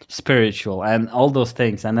spiritual? And all those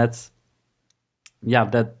things. And that's I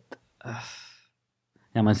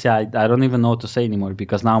don't even know what to say anymore,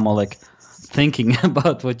 because now I'm all like thinking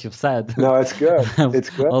about what you've said. No, it's good. It's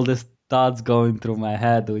good. All these thoughts going through my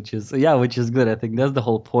head, which is good. I think that's the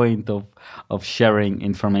whole point of sharing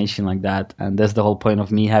information like that, and that's the whole point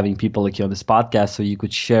of me having people like you on this podcast, so you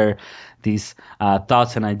could share these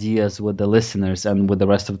thoughts and ideas with the listeners and with the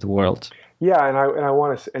rest of the world. Yeah, and I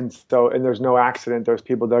want to, and there's no accident. There's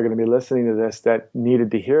people that are going to be listening to this that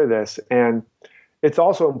needed to hear this, and it's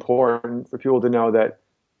also important for people to know that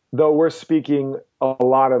though we're speaking a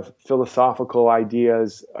lot of philosophical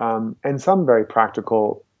ideas and some very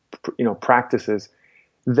practical, practices,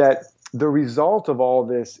 that the result of all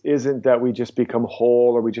this isn't that we just become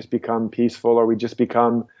whole, or we just become peaceful, or we just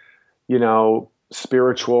become,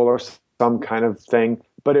 spiritual or some kind of thing.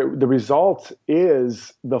 But the result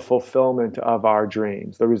is the fulfillment of our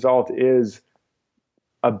dreams. The result is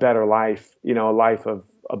a better life, a life of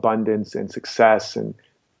abundance and success and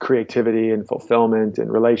creativity and fulfillment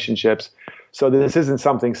and relationships. So this isn't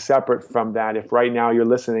something separate from that. If right now you're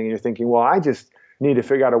listening and you're thinking, well, I just need to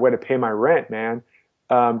figure out a way to pay my rent, man.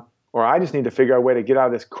 Or I just need to figure out a way to get out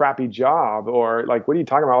of this crappy job. Or like, what are you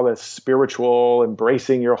talking about? All this spiritual,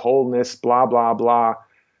 embracing your wholeness, blah, blah, blah.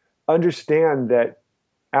 Understand that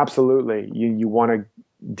absolutely you want to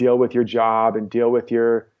deal with your job and deal with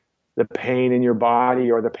the pain in your body,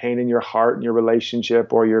 or the pain in your heart and your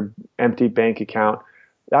relationship, or your empty bank account.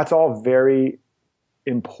 That's all very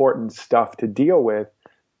important stuff to deal with.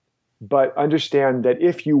 But understand that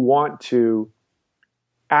if you want to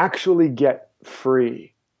actually get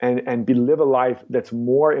free and live a life that's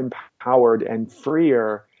more empowered and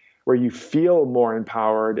freer, where you feel more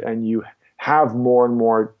empowered and you have more and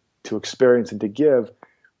more to experience and to give,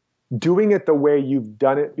 doing it the way you've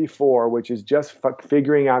done it before, which is just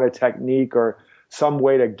figuring out a technique or some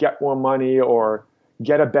way to get more money or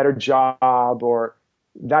get a better job, or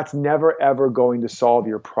that's never ever going to solve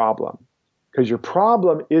your problem. Because your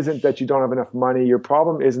problem isn't that you don't have enough money. Your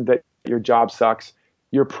problem isn't that your job sucks.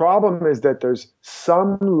 Your problem is that there's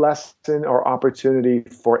some lesson or opportunity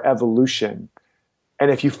for evolution.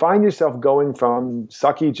 And if you find yourself going from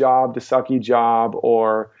sucky job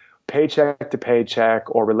or paycheck to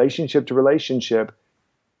paycheck or relationship to relationship,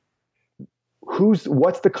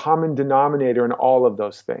 what's the common denominator in all of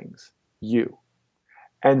those things? You.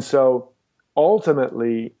 And so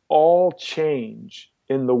ultimately, all change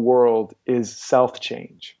in the world is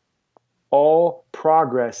self-change. All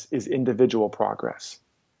progress is individual progress.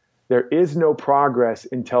 There is no progress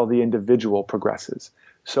until the individual progresses.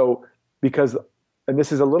 So because, and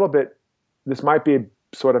this might be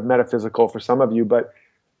sort of metaphysical for some of you, but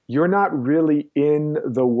you're not really in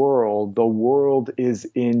the world. The world is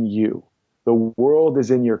in you. The world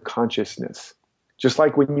is in your consciousness. Just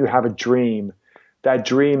like when you have a dream, that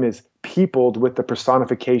dream is peopled with the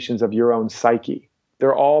personifications of your own psyche.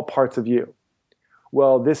 They're all parts of you.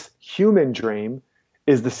 Well, this human dream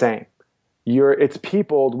is the same. It's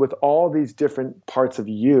peopled with all these different parts of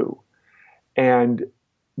you. And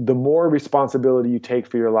the more responsibility you take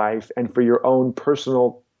for your life and for your own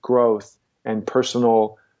personal growth and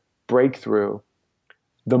personal breakthrough,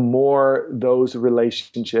 the more those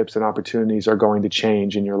relationships and opportunities are going to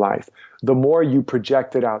change in your life. The more you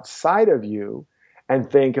project it outside of you and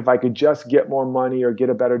think, if I could just get more money or get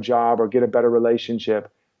a better job or get a better relationship,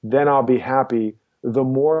 then I'll be happy. The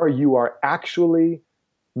more you are actually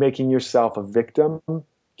making yourself a victim,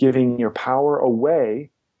 giving your power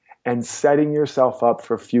away, and setting yourself up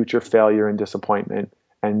for future failure and disappointment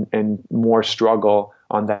and more struggle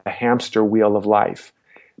on the hamster wheel of life.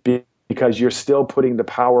 Because you're still putting the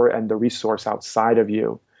power and the resource outside of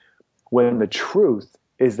you, when the truth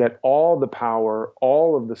is that all the power,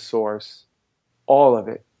 all of the source, all of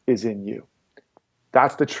it is in you.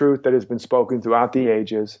 That's the truth that has been spoken throughout the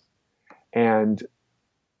ages. And,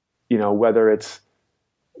 whether it's,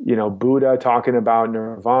 Buddha talking about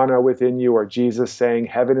nirvana within you, or Jesus saying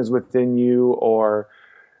heaven is within you, or,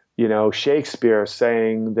 Shakespeare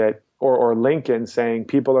saying that, or Lincoln saying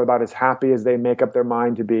people are about as happy as they make up their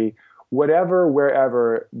mind to be. Whatever,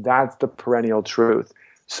 wherever, that's the perennial truth.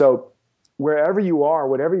 So wherever you are,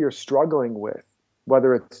 whatever you're struggling with,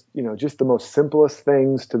 whether it's, just the most simplest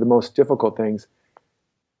things to the most difficult things,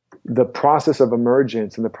 the process of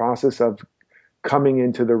emergence and the process of coming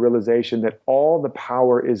into the realization that all the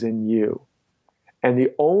power is in you, and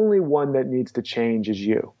the only one that needs to change is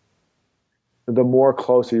you, the more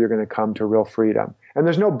closer you're going to come to real freedom. And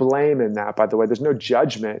there's no blame in that, by the way. There's no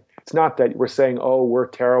judgment. It's not that we're saying, oh, we're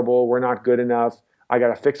terrible, we're not good enough, I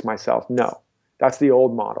got to fix myself. No, that's the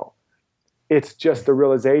old model. It's just the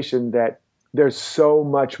realization that there's so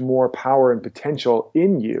much more power and potential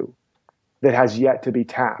in you that has yet to be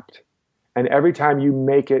tapped. And every time you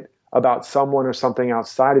make it about someone or something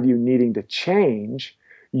outside of you needing to change,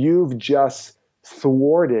 you've just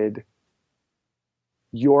thwarted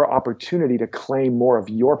your opportunity to claim more of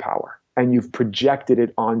your power. And you've projected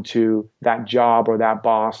it onto that job or that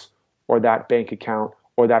boss or that bank account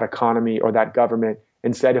or that economy or that government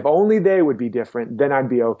and said, if only they would be different, then I'd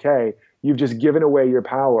be okay. You've just given away your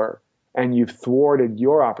power and you've thwarted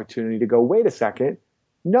your opportunity to go, wait a second.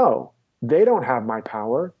 No, they don't have my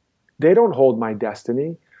power. They don't hold my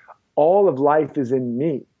destiny. All of life is in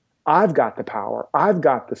me. I've got the power. I've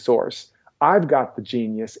got the source. I've got the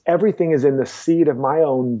genius. Everything is in the seed of my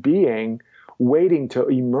own being, waiting to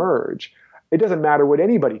emerge. It doesn't matter what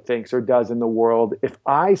anybody thinks or does in the world. If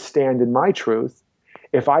I stand in my truth,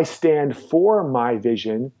 if I stand for my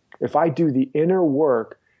vision, if I do the inner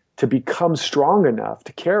work to become strong enough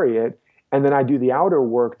to carry it, and then I do the outer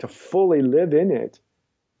work to fully live in it,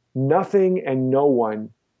 nothing and no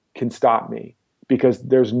one can stop me, because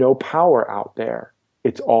there's no power out there.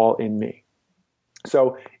 It's all in me.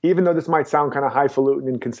 So even though this might sound kind of highfalutin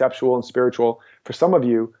and conceptual and spiritual, for some of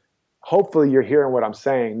you, hopefully you're hearing what I'm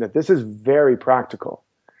saying, that this is very practical.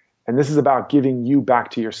 And this is about giving you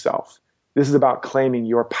back to yourself. This is about claiming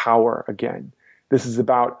your power again. This is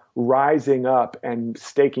about rising up and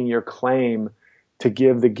staking your claim to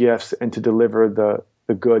give the gifts and to deliver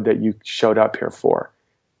the good that you showed up here for.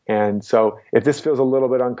 And so if this feels a little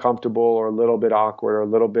bit uncomfortable or a little bit awkward or a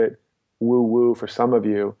little bit woo-woo for some of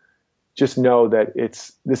you, just know that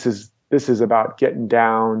this is about getting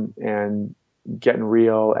down and getting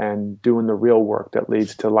real and doing the real work that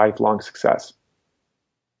leads to lifelong success.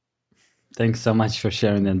 Thanks so much for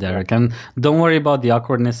sharing that, Derek. And don't worry about the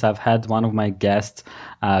awkwardness. I've had one of my guests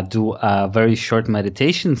do a very short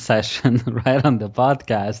meditation session right on the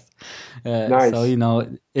podcast.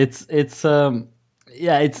 Nice. So,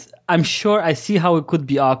 I'm sure I see how it could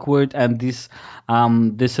be awkward, and this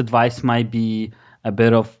advice might be a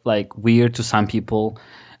bit of like weird to some people.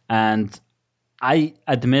 And I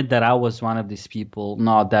admit that I was one of these people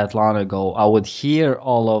not that long ago. I would hear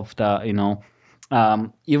all of the,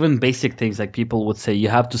 even basic things like people would say, you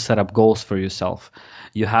have to set up goals for yourself.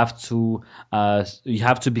 You have to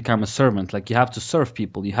become a servant. Like you have to serve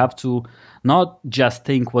people. You have to not just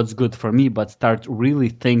think what's good for me, but start really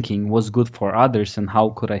thinking what's good for others and how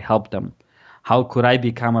could I help them? How could I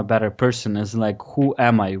become a better person? As like, who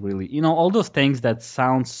am I really? All those things that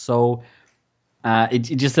sound so, it's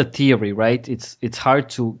just a theory, right? It's hard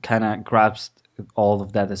to kind of grasp all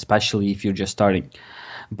of that, especially if you're just starting.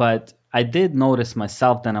 But I did notice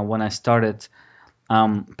myself then when I started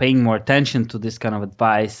paying more attention to this kind of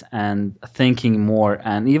advice and thinking more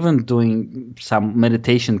and even doing some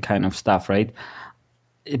meditation kind of stuff, right?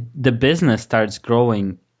 The business starts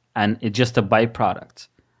growing and it's just a byproduct,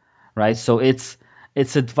 right? So it's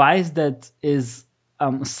advice that is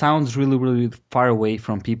sounds really, really far away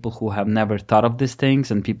from people who have never thought of these things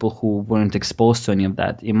and people who weren't exposed to any of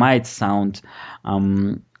that. It might sound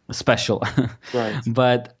special, right?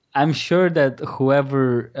 But I'm sure that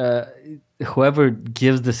whoever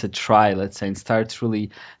gives this a try, let's say, and starts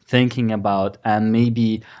really thinking about and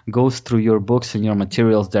maybe goes through your books and your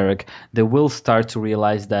materials, Derek, they will start to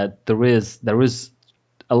realize that there is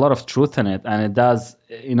a lot of truth in it, and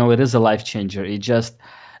it is a life changer.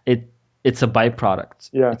 It's a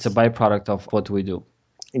byproduct. Yeah, it's a byproduct of what we do.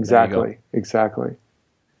 Exactly.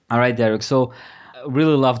 All right, Derek. So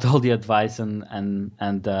really loved all the advice and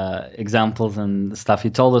examples and stuff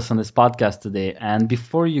you told us on this podcast today. And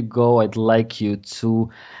before you go, I'd like you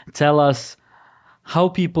to tell us how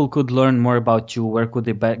people could learn more about you. Where could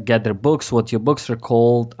they get their books? What your books are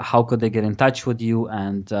called? How could they get in touch with you?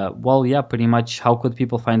 And pretty much how could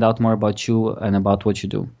people find out more about you and about what you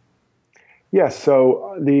do? Yes.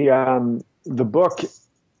 So the book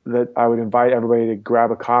that I would invite everybody to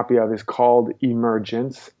grab a copy of is called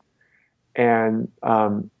Emergence. And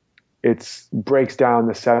it breaks down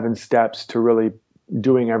the 7 steps to really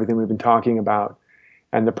doing everything we've been talking about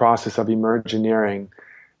and the process of emergineering.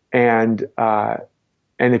 And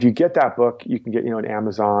if you get that book, you can get, on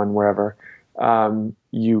Amazon, wherever.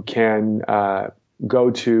 You can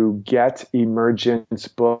go to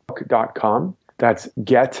getemergencebook.com. That's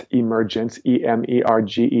getemergence,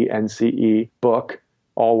 EMERGENCE book,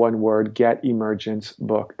 all one word,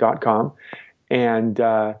 getemergencebook.com. And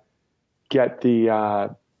get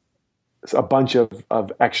a bunch of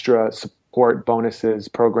extra support, bonuses,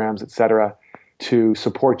 programs, etc., to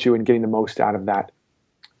support you in getting the most out of that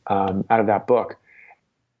book.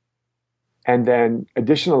 And then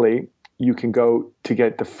additionally, you can go to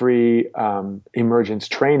get the free emergence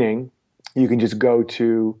training. You can just go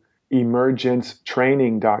to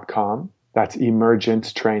emergencetraining.com. That's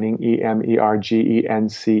emergence training, EMERGENCE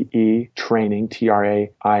training,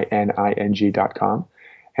 TRAINING.com.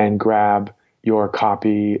 And grab your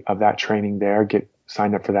copy of that training there. Get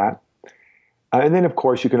signed up for that. And then, of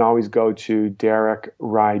course, you can always go to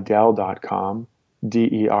DerekRydall.com,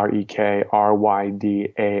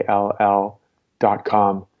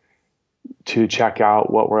 DerekRydall.com, to check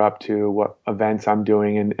out what we're up to, what events I'm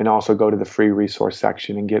doing, and also go to the free resource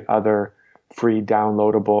section and get other free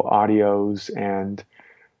downloadable audios and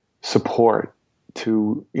support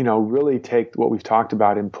to, really take what we've talked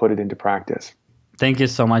about and put it into practice. Thank you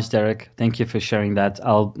so much, Derek. Thank you for sharing that.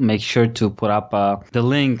 I'll make sure to put up the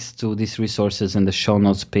links to these resources in the show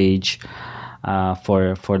notes page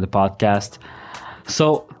for the podcast.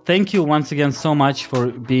 So thank you once again so much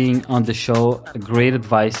for being on the show. Great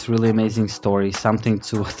advice, really amazing story, something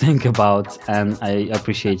to think about, and I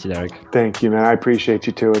appreciate you, Derek. Thank you, man. I appreciate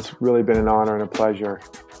you too. It's really been an honor and a pleasure.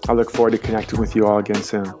 I look forward to connecting with you all again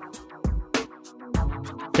soon.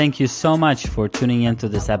 Thank you so much for tuning in to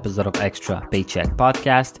this episode of Extra Paycheck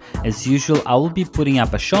Podcast. As usual, I will be putting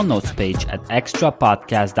up a show notes page at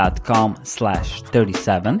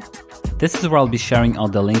extrapodcast.com/37. This is where I'll be sharing all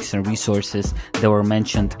the links and resources that were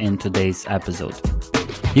mentioned in today's episode.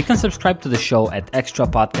 You can subscribe to the show at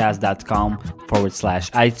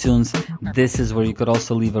extrapodcast.com/iTunes. This is where you could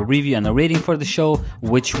also leave a review and a rating for the show,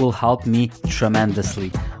 which will help me tremendously.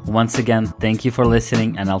 Once again, thank you for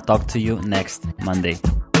listening, and I'll talk to you next Monday.